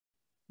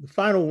The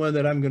final one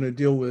that I'm going to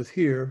deal with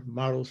here,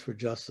 models for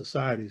just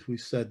societies, we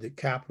said that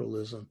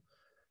capitalism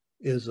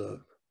is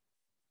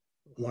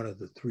one of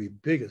the three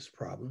biggest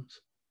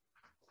problems,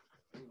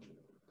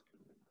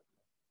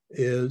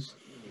 is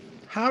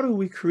how do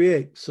we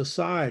create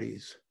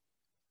societies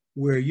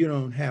where you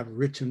don't have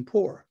rich and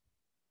poor?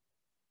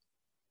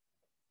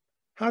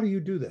 How do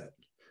you do that?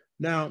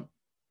 Now,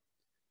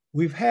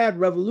 we've had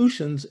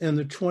revolutions in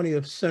the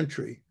 20th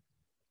century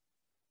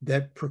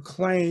that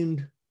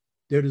proclaimed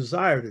their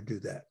desire to do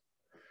that.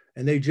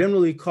 And they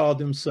generally called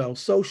themselves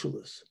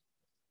socialists.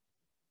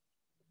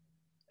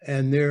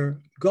 And their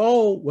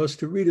goal was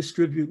to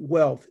redistribute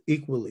wealth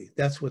equally.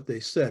 That's what they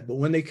said. But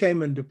when they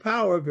came into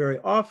power, very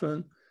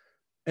often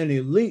an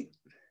elite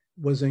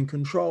was in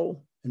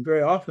control. And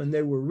very often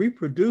they were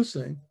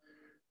reproducing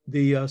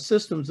the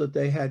systems that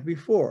they had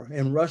before.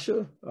 In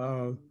Russia,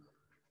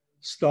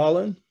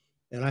 Stalin,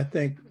 and I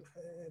think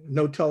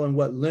no telling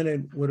what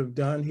Lenin would have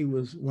done. He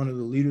was one of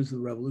the leaders of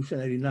the revolution.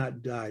 Had he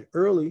not died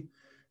early,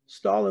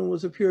 Stalin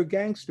was a pure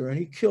gangster, and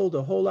he killed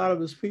a whole lot of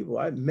his people,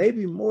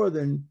 maybe more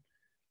than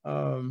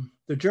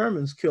the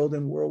Germans killed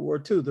in World War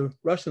II. The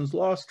Russians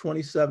lost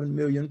 27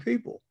 million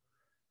people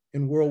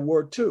in World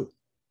War II.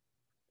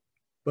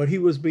 But he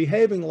was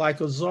behaving like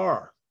a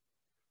czar.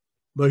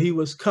 But he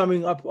was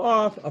coming up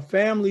off a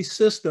family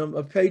system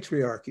of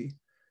patriarchy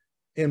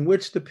in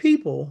which the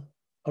people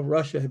of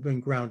Russia had been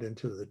ground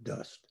into the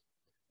dust.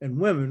 And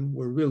women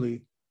were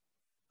really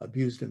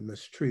abused and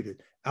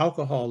mistreated.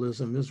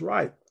 Alcoholism is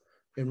ripe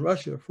in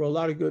Russia for a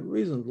lot of good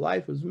reasons.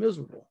 Life is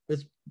miserable.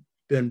 It's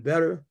been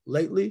better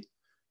lately,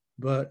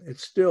 but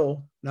it's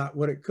still not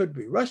what it could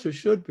be. Russia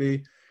should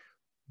be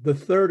the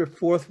third or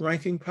fourth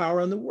ranking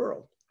power in the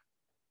world.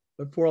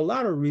 But for a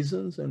lot of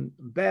reasons, and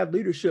bad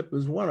leadership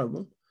is one of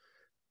them,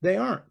 they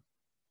aren't.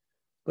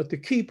 But the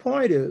key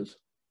point is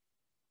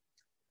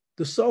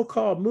the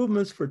so-called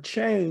movements for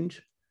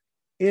change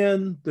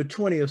in the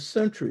 20th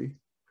century,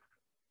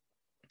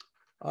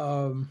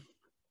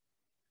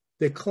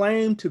 they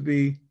claim to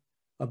be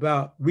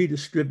about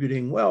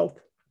redistributing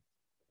wealth,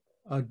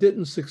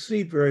 didn't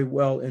succeed very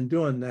well in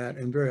doing that,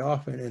 and very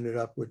often ended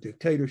up with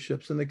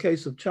dictatorships. In the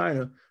case of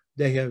China,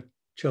 they have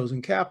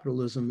chosen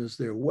capitalism as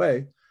their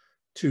way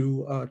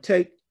to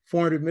take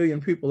 400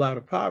 million people out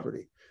of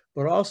poverty,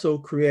 but also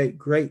create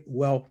great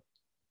wealth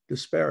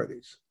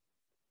disparities.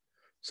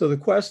 So the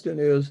question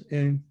is,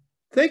 in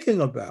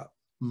thinking about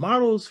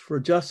models for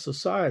just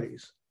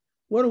societies,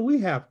 what do we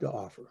have to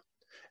offer?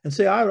 And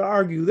say, I would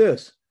argue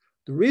this,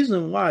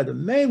 the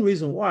main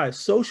reason why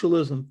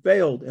socialism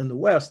failed in the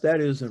West, that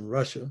is in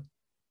Russia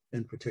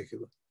in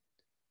particular,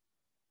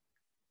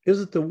 is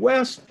that the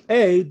West,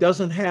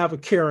 doesn't have a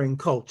caring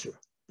culture.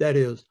 That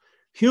is,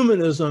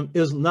 humanism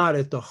is not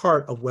at the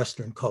heart of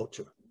Western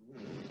culture.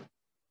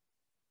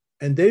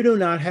 And they do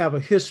not have a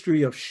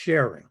history of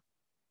sharing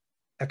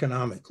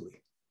economically.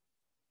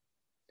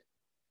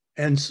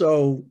 And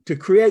so to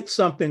create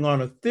something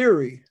on a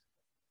theory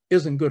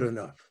isn't good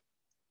enough.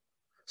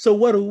 So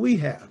what do we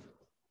have?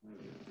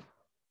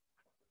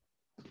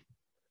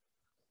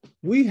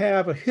 We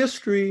have a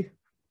history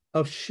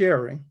of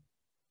sharing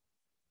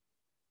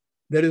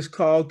that is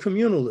called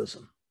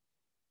communalism.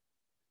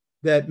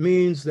 That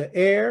means the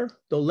air,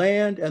 the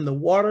land, and the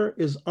water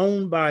is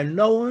owned by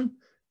no one,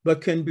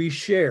 but can be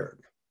shared.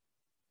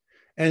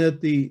 And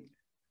that the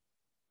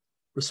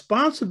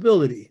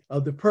responsibility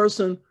of the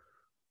person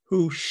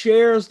who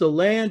shares the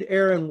land,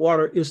 air, and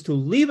water is to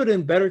leave it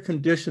in better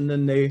condition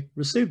than they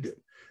received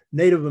it.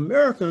 Native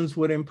Americans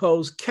would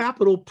impose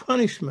capital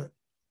punishment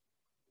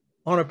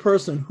on a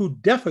person who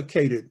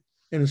defecated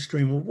in a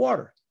stream of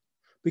water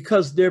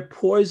because they're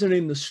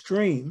poisoning the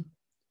stream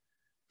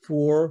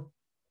for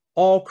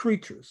all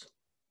creatures.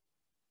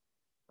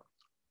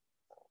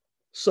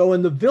 So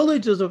in the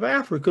villages of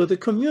Africa, the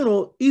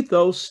communal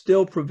ethos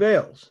still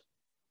prevails.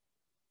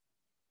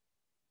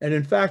 And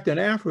in fact, in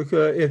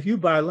Africa, if you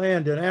buy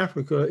land in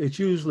Africa, it's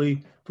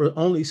usually for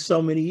only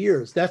so many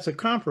years. That's a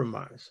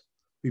compromise.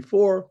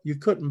 Before, you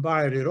couldn't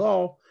buy it at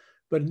all,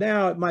 but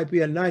now it might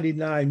be a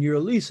 99-year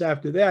lease.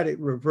 After that, it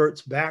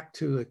reverts back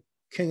to the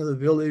king of the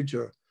village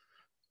or,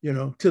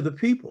 to the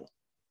people.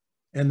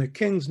 And the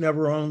kings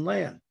never owned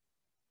land.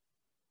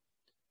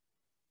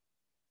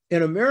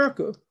 In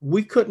America,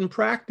 we couldn't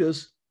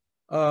practice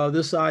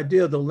this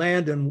idea of the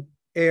land and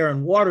air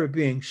and water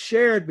being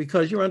shared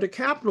because you're under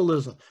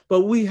capitalism.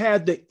 But we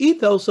had the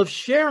ethos of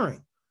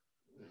sharing.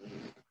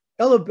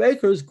 Ella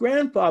Baker's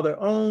grandfather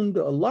owned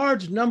a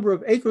large number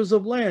of acres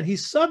of land. He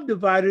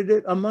subdivided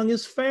it among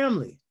his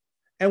family.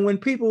 And when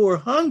people were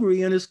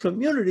hungry in his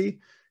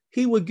community,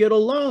 he would get a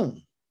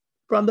loan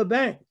from the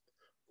bank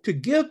to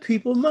give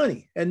people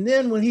money. And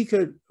then when he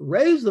could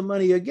raise the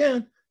money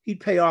again, he'd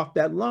pay off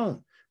that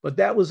loan. But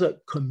that was a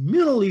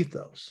communal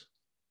ethos.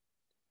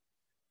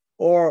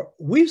 Or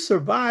we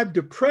survived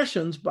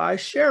depressions by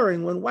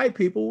sharing when white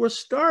people were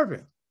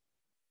starving.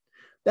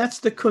 That's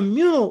the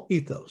communal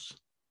ethos.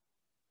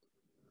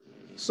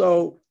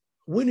 So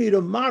we need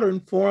a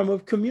modern form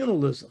of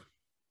communalism.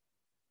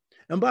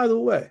 And by the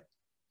way,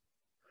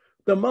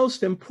 the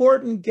most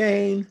important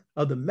gain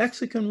of the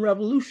Mexican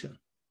Revolution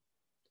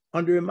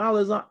under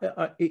Emiliano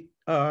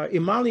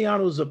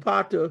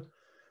Zapata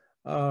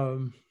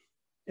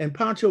and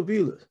Pancho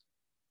Villa.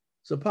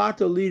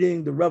 Zapata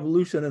leading the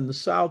revolution in the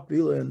South,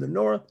 Villa in the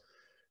North.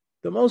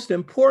 The most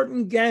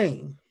important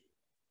gain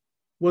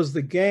was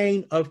the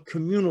gain of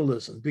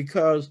communalism,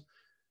 because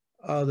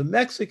the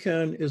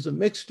Mexican is a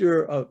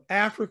mixture of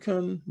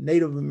African,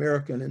 Native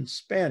American, and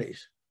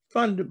Spanish,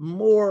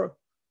 more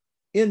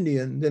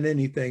Indian than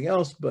anything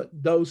else, but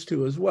those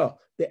two as well.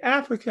 The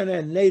African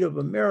and Native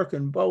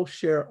American both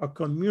share a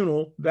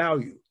communal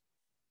value.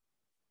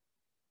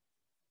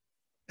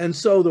 And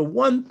so the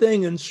one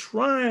thing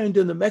enshrined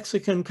in the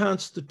Mexican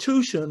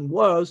Constitution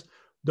was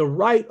the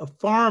right of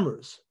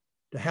farmers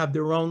to have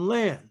their own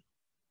land,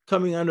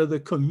 coming under the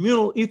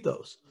communal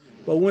ethos.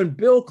 But when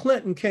Bill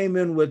Clinton came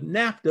in with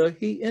NAFTA,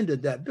 he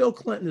ended that. Bill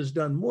Clinton has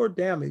done more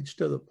damage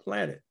to the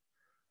planet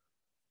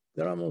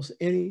than almost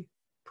any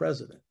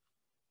president.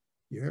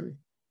 You hear me?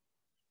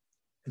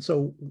 And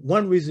so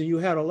one reason you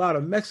had a lot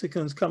of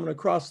Mexicans coming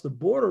across the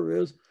border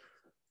is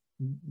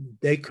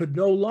they could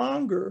no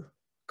longer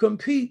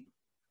compete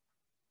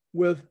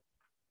with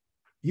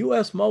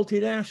US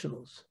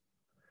multinationals.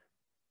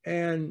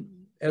 And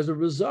as a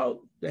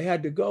result, they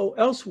had to go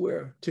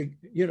elsewhere to,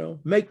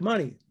 make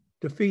money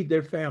to feed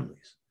their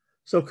families.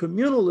 So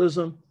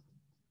communalism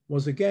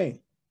was a gain.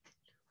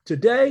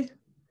 Today,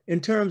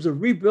 in terms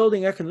of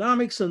rebuilding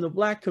economics in the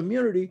Black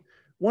community,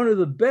 one of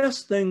the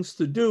best things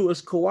to do is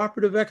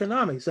cooperative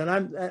economics. And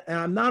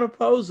I'm not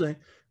opposing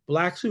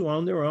Blacks who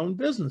own their own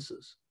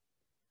businesses.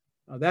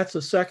 That's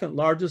the second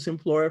largest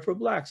employer for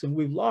Blacks. And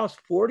we've lost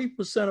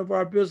 40% of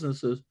our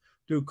businesses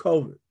through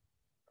COVID.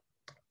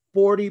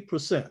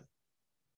 40%.